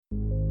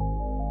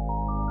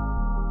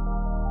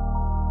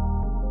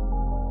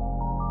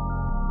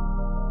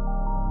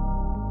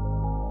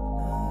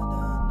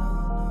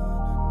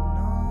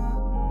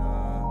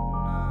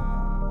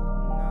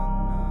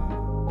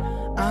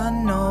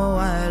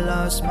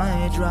lost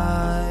my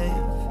drive.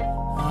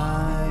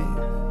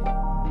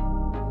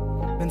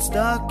 I've been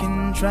stuck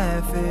in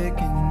traffic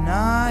and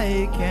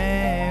I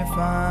can't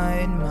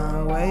find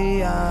my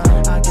way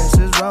out. I guess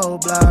it's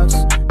roadblocks.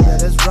 Yeah,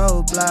 there's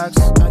roadblocks.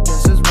 I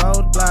guess it's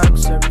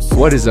roadblocks.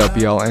 What is up,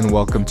 y'all, and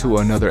welcome to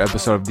another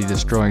episode of the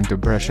Destroying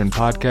Depression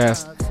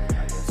podcast.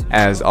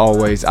 As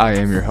always, I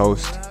am your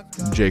host,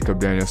 Jacob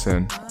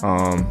Danielson.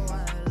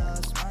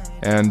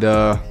 And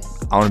I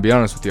want to be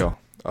honest with y'all.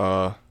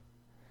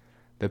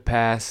 The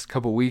past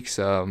couple weeks,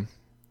 I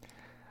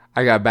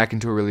got back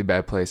into a really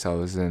bad place. I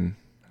was in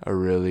a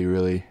really,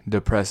 really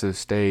depressive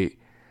state.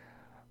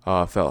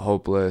 Felt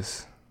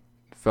hopeless.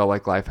 Felt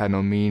like life had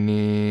no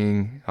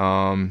meaning.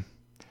 And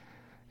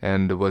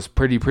was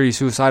pretty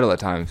suicidal at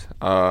times.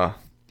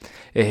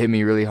 It hit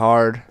me really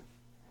hard.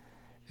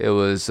 It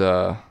was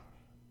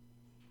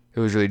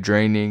really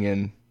draining,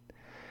 and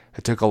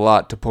it took a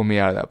lot to pull me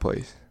out of that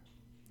place.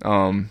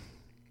 But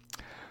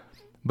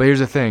here's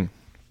the thing.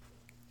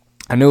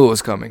 I knew it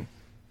was coming.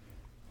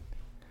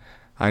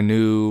 I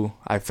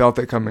felt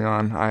it coming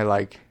on. I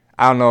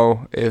don't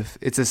know if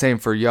it's the same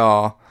for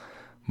y'all,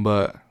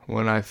 but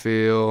when I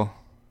feel,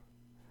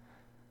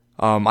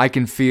 I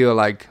can feel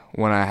like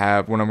when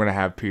I'm going to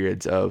have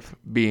periods of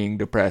being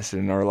depressed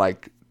or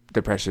like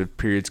depressive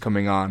periods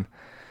coming on,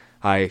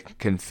 I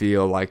can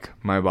feel like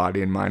my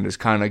body and mind is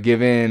kind of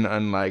give in,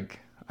 and like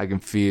I can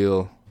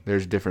feel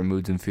there's different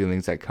moods and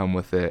feelings that come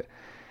with it.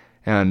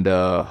 And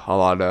a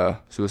lot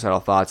of suicidal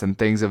thoughts and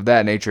things of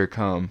that nature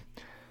come.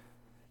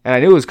 And I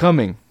knew it was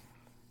coming.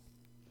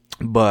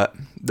 But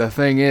the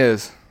thing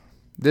is,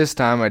 this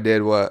time I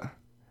did what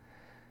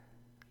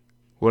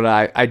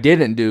I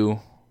didn't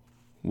do,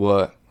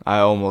 what I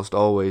almost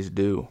always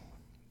do.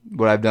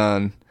 What I've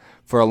done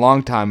for a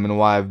long time and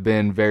why I've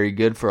been very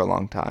good for a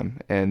long time.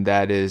 And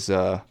that is,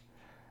 I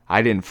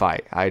didn't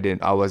fight.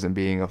 I wasn't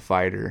being a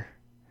fighter.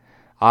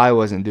 I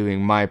wasn't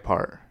doing my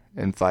part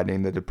in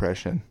fighting the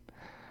depression.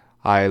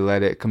 I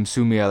let it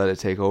consume me. I let it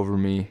take over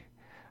me.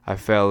 I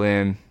fell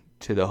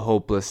into the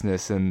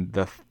hopelessness and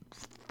the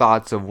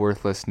thoughts of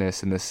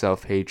worthlessness and the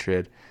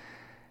self-hatred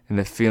and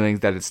the feelings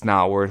that it's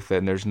not worth it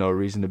and there's no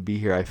reason to be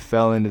here. I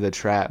fell into the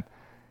trap.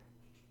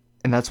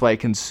 And that's why it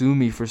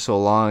consumed me for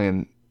so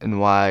long, and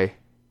why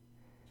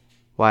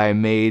I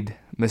made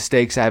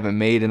mistakes I haven't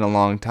made in a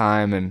long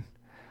time, and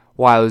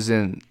why I was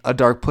in a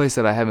dark place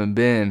that I haven't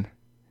been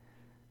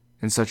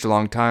in such a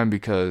long time,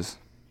 because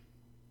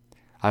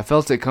I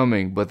felt it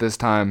coming, but this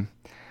time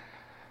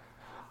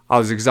I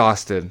was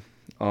exhausted.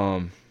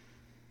 I've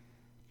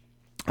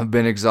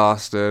been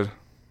exhausted,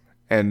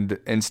 and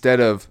instead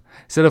of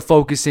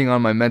focusing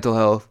on my mental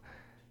health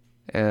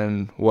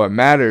and what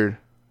mattered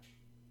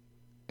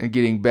and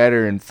getting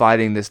better and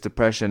fighting this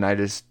depression, I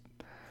just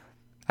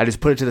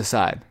put it to the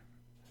side.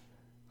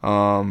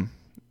 I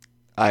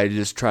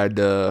tried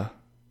to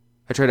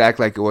act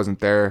like it wasn't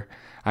there.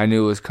 I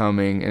knew it was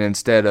coming, and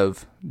instead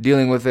of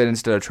dealing with it,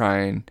 instead of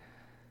trying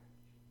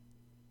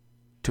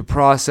to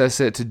process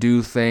it, to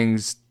do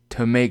things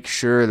to make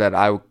sure that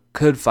I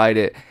could fight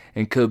it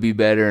and could be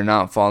better and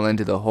not fall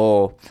into the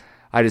hole,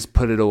 I just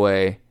put it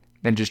away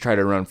and just tried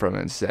to run from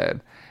it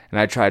instead. And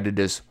I tried to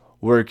just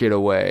work it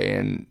away.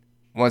 And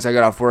once I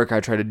got off work,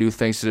 I tried to do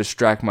things to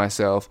distract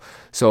myself.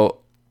 So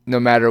no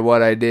matter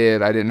what I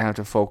did, I didn't have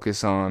to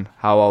focus on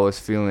how I was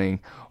feeling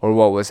or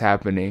what was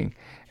happening.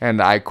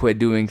 And I quit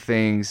doing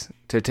things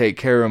to take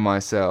care of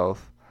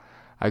myself.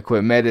 I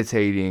quit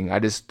meditating. I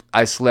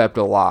slept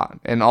a lot.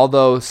 And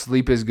although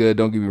sleep is good,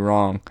 don't get me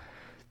wrong,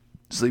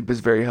 sleep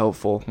is very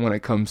helpful when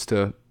it comes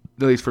to,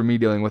 at least for me,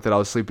 dealing with it. I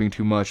was sleeping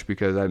too much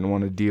because I didn't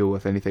want to deal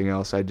with anything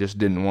else. I just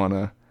didn't want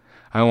to.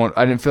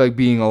 I didn't feel like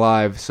being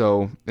alive.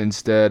 So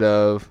instead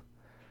of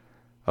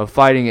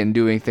fighting it and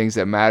doing things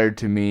that mattered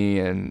to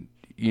me, and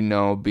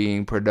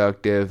being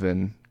productive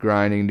and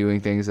grinding, doing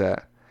things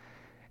that,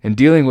 and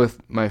dealing with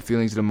my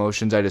feelings and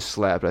emotions, I just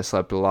slept. I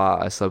slept a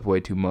lot. I slept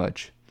way too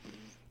much,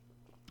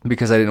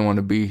 because I didn't want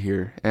to be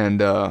here.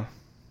 And I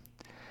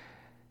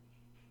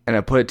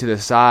put it to the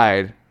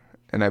side,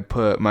 and I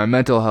put my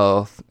mental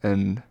health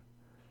and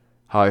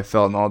how I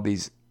felt and all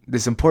these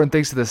important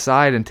things to the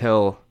side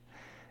until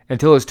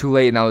it was too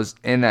late and I was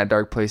in that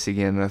dark place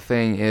again. And the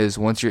thing is,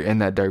 once you're in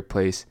that dark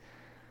place,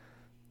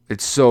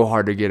 it's so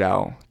hard to get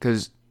out,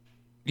 because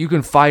you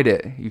can fight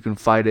it. You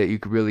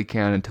really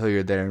can, until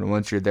you're there. And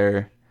once you're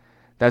there,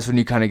 that's when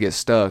you kind of get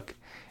stuck,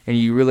 and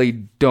you really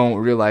don't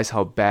realize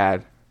how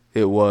bad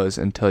it was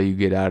until you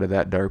get out of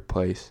that dark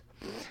place.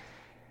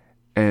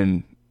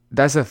 And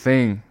that's the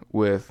thing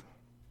with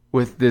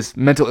this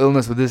mental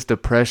illness, with this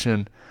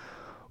depression,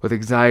 with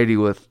anxiety,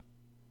 with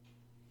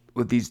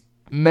these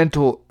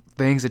mental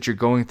things that you're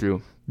going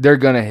through. They're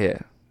gonna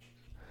hit.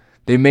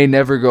 They may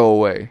never go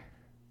away.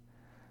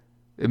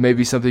 It may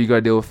be something you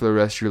gotta deal with for the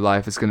rest of your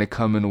life. It's gonna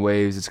come in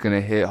waves. It's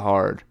gonna hit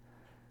hard.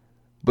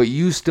 But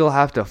you still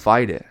have to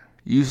fight it.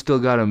 You still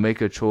gotta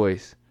make a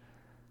choice.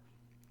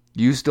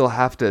 You still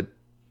have to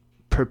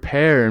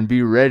prepare and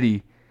be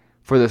ready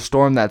for the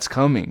storm that's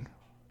coming.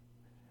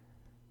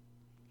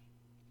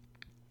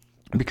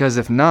 Because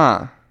if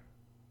not,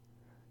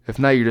 If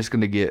not, you're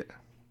going to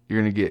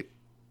get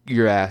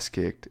your ass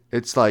kicked.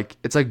 It's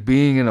like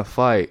being in a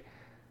fight,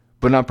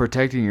 but not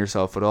protecting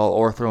yourself at all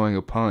or throwing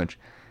a punch.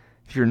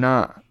 If you're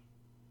not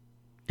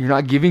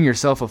giving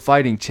yourself a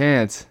fighting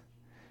chance.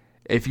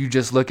 If you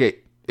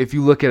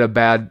feel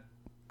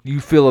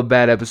a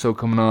bad episode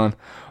coming on,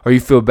 or you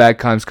feel bad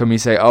times coming, you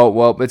say, oh,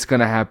 well, it's going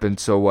to happen,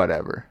 so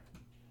whatever.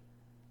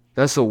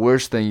 That's the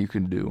worst thing you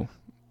can do.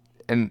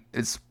 And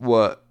it's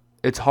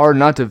hard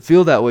not to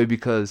feel that way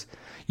because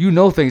you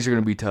know things are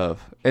going to be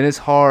tough. And it's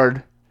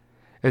hard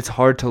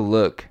to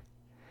look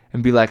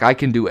and be like, I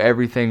can do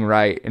everything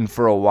right. And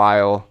for a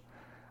while,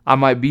 I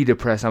might be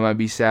depressed. I might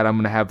be sad. I'm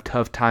going to have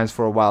tough times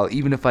for a while,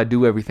 even if I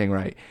do everything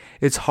right.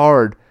 It's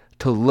hard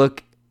to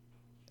look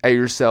at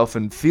yourself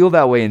and feel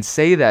that way and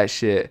say that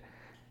shit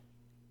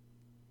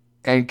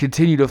and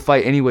continue to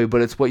fight anyway,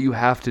 but it's what you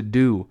have to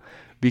do.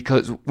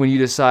 Because when you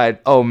decide,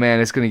 oh man,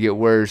 it's going to get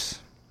worse,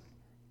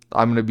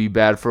 I'm going to be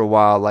bad for a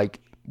while, like,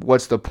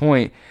 what's the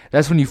point?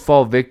 That's when you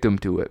fall victim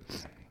to it.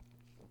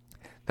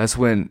 That's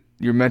when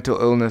your mental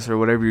illness or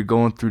whatever you're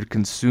going through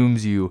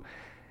consumes you.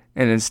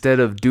 And instead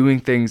of doing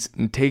things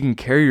and taking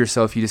care of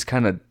yourself, you just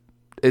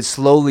it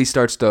slowly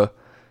starts to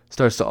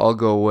all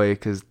go away.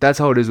 Because that's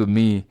how it is with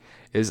me.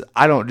 Is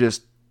I don't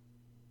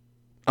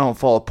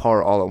fall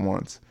apart all at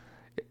once.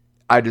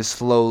 I just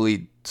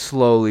slowly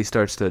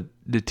starts to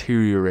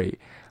deteriorate.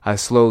 I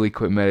slowly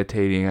quit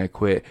meditating. I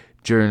quit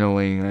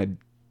journaling.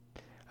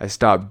 I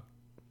stopped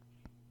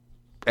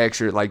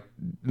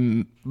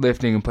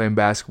lifting and playing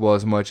basketball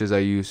as much as I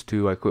used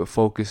to. I quit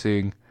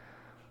focusing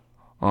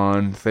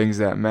on things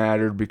that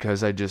mattered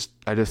because I just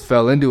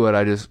fell into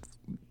it.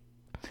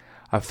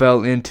 I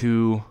fell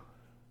into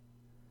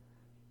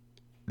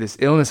this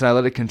illness and I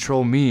let it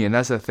control me. And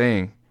that's the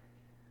thing,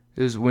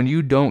 is when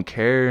you don't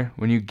care,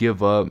 when you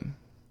give up,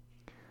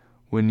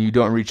 when you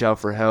don't reach out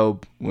for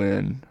help,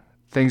 when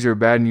things are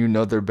bad and you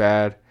know they're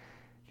bad,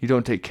 you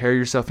don't take care of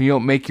yourself, and you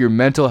don't make your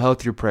mental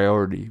health your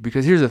priority.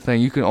 Because here's the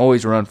thing, you can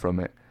always run from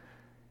it,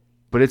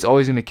 but it's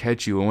always going to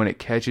catch you. And when it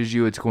catches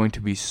you, it's going to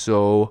be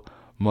so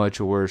much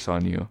worse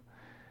on you.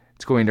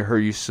 It's going to hurt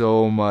you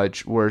so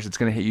much worse. It's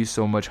going to hit you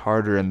so much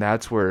harder. And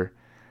that's where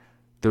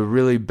the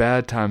really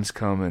bad times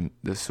come, and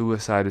the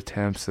suicide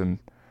attempts and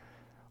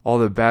all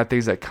the bad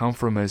things that come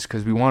from it, is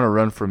because we want to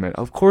run from it.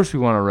 Of course we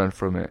want to run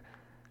from it.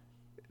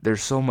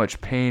 There's so much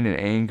pain and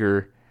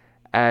anger,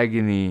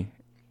 agony,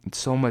 and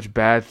so much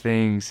bad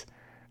things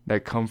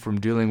that come from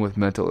dealing with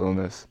mental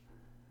illness.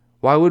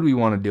 Why would we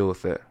want to deal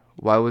with it?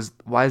 Why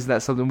is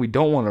that something we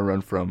don't want to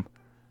run from?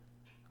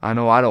 I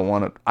know I don't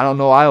want to. I don't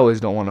know. I always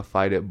don't want to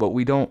fight it, but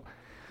we don't.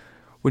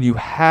 When you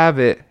have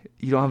it,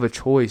 you don't have a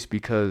choice,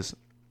 because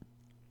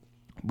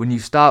when you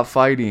stop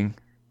fighting,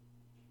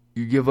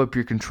 you give up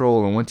your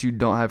control, and once you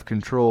don't have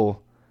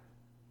control,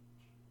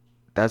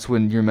 that's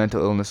when your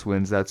mental illness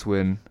wins. That's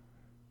when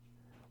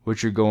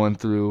what you're going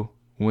through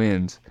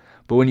wins.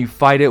 But when you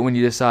fight it, when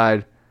you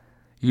decide,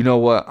 you know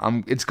what,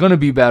 it's going to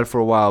be bad for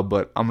a while,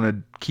 but I'm going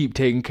to keep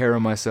taking care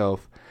of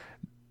myself.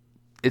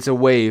 It's a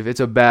wave. It's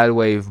a bad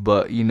wave,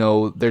 but,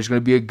 there's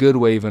going to be a good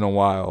wave in a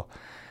while.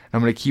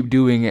 I'm going to keep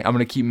doing it. I'm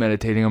going to keep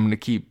meditating. I'm going to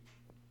keep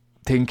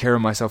taking care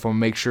of myself. I'm going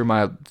to make sure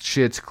my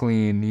shit's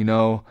clean,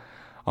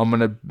 I'm going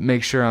to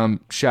make sure I'm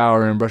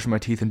showering and brushing my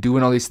teeth and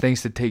doing all these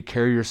things to take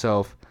care of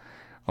yourself.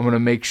 I'm going to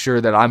make sure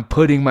that I'm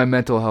putting my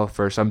mental health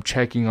first. I'm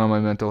checking on my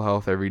mental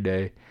health every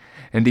day.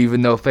 And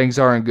even though things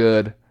aren't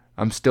good,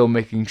 I'm still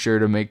making sure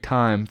to make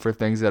time for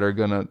things that are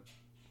going to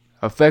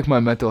affect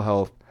my mental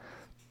health.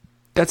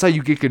 That's how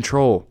you get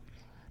control.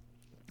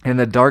 In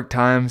the dark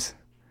times,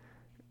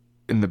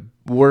 in the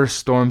worst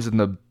storms, in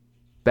the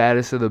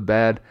baddest of the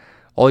bad,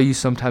 all you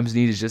sometimes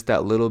need is just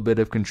that little bit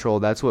of control.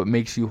 That's what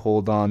makes you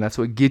hold on. That's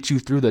what gets you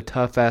through the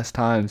tough-ass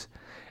times,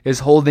 is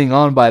holding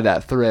on by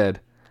that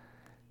thread.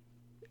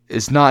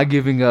 It's not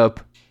giving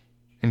up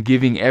and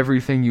giving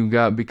everything you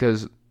got,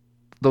 because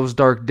those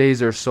dark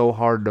days are so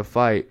hard to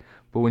fight.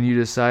 But when you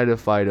decide to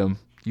fight them,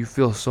 you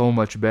feel so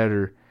much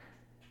better.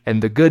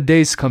 And the good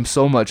days come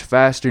so much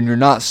faster, and you're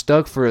not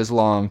stuck for as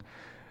long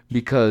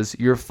because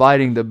you're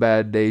fighting the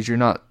bad days. You're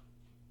not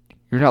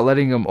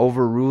letting them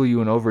overrule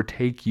you and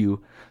overtake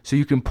you. So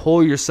you can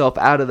pull yourself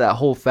out of that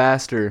hole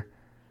faster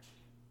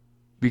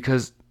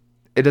because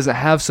it doesn't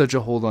have such a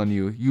hold on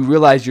you. You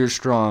realize you're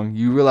strong.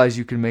 You realize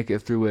you can make it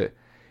through it.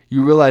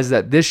 You realize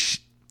that this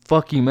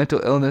fucking mental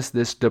illness,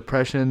 this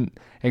depression,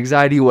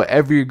 anxiety,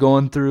 whatever you're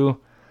going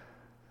through,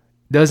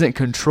 doesn't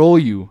control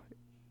you.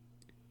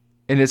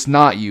 And it's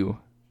not you.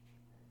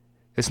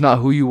 It's not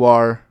who you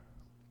are.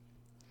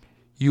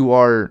 You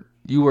are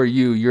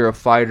you. You're a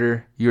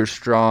fighter. You're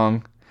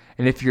strong.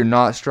 And if you're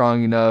not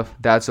strong enough,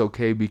 that's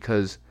okay,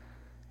 because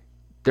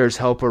there's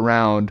help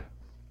around.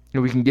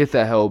 And we can get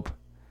that help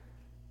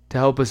to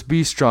help us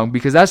be strong,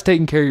 because that's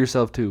taking care of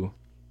yourself too.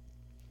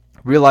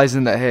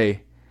 Realizing that,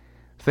 hey,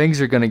 things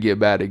are going to get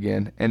bad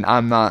again. And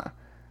I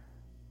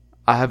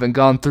haven't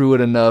gone through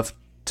it enough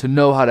to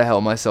know how to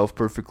help myself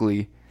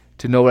perfectly,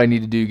 to know what I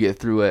need to do to get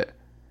through it,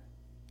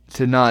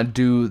 to not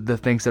do the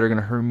things that are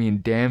going to hurt me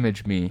and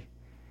damage me.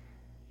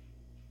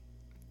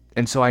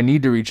 And so I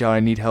need to reach out. I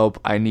need help.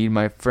 I need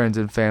my friends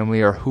and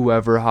family or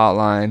whoever,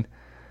 hotline,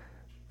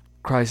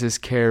 crisis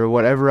care,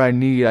 whatever I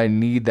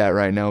need that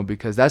right now,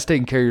 because that's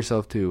taking care of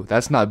yourself too.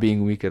 That's not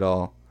being weak at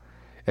all.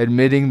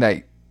 Admitting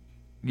that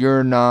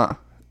you're not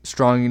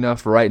strong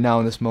enough right now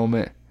in this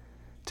moment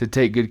to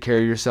take good care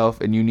of yourself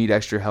and you need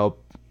extra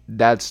help,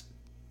 that's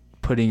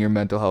putting your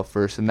mental health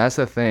first. And that's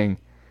the thing,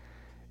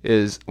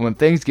 is when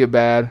things get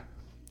bad,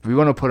 we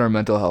want to put our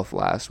mental health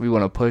last. We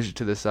want to push it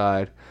to the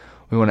side.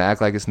 We want to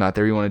act like it's not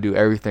there. We want to do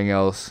everything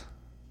else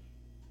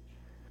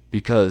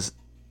because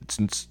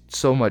it's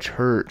so much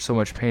hurt, so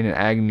much pain and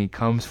agony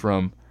comes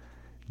from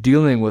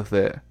dealing with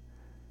it.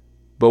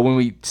 But when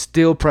we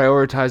still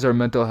prioritize our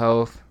mental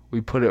health,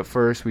 we put it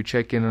first, we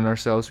check in on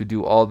ourselves, we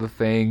do all the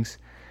things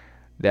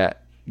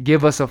that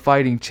give us a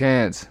fighting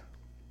chance.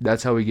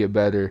 That's how we get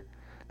better.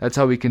 That's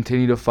how we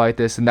continue to fight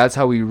this, and that's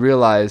how we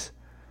realize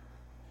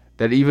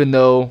that even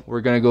though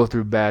we're going to go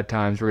through bad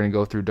times, we're going to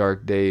go through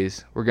dark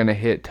days, we're going to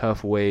hit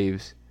tough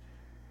waves,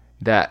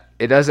 that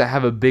it doesn't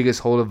have a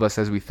biggest hold of us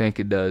as we think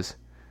it does.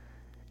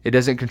 It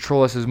doesn't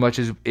control us as much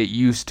as it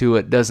used to.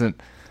 It doesn't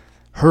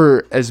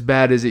hurt as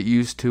bad as it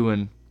used to,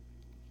 and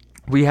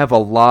we have a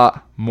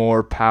lot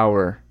more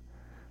power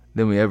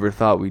than we ever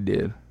thought we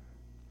did.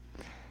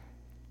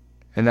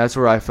 And that's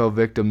where I fell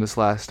victim this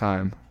last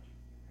time,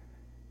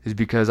 is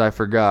because I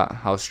forgot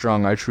how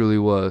strong I truly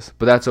was.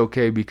 But that's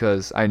okay,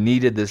 because I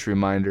needed this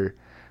reminder.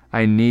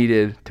 I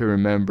needed to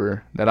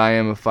remember that I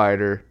am a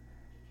fighter,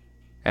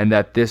 and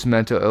that this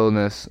mental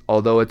illness,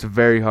 although it's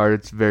very hard,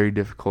 it's very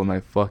difficult, and I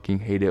fucking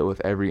hate it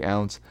with every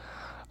ounce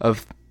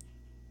of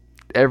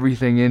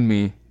everything in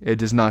me, it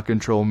does not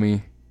control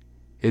me.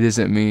 It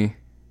isn't me.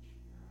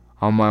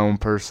 I'm my own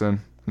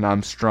person, and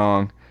I'm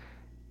strong,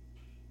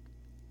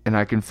 and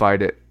I can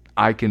fight it.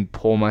 I can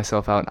pull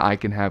myself out, and I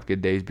can have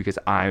good days because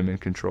I'm in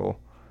control.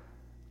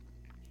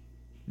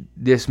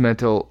 This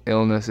mental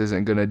illness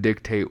isn't going to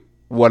dictate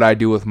what I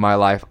do with my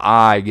life.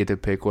 I get to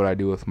pick what I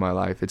do with my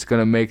life. It's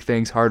going to make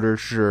things harder,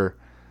 sure.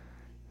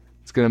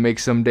 It's going to make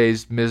some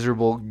days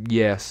miserable,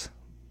 yes.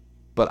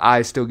 But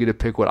I still get to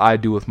pick what I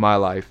do with my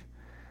life,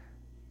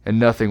 and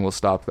nothing will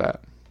stop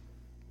that.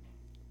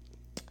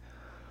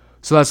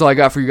 So that's all I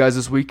got for you guys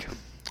this week.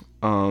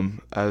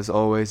 As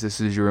always,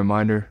 this is your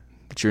reminder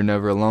that you're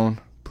never alone.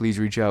 Please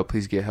reach out.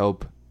 Please get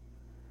help.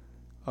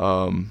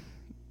 Join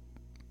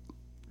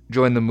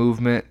the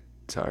movement.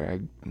 Sorry, I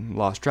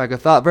lost track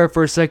of thought there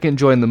for a second.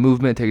 Join the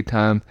movement. Take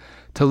time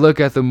to look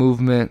at the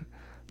movement.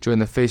 Join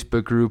the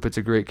Facebook group. It's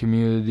a great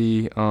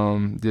community.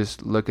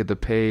 Just look at the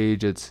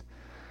page. It's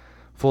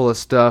full of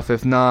stuff.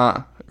 If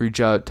not, reach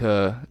out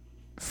to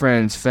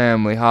friends,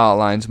 family,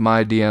 hotlines.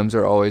 My DMs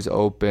are always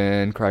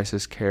open.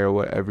 Crisis care,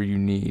 whatever you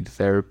need.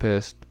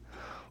 Therapist.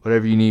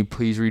 Whatever you need,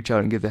 please reach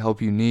out and get the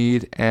help you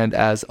need. And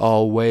as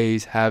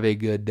always, have a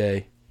good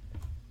day.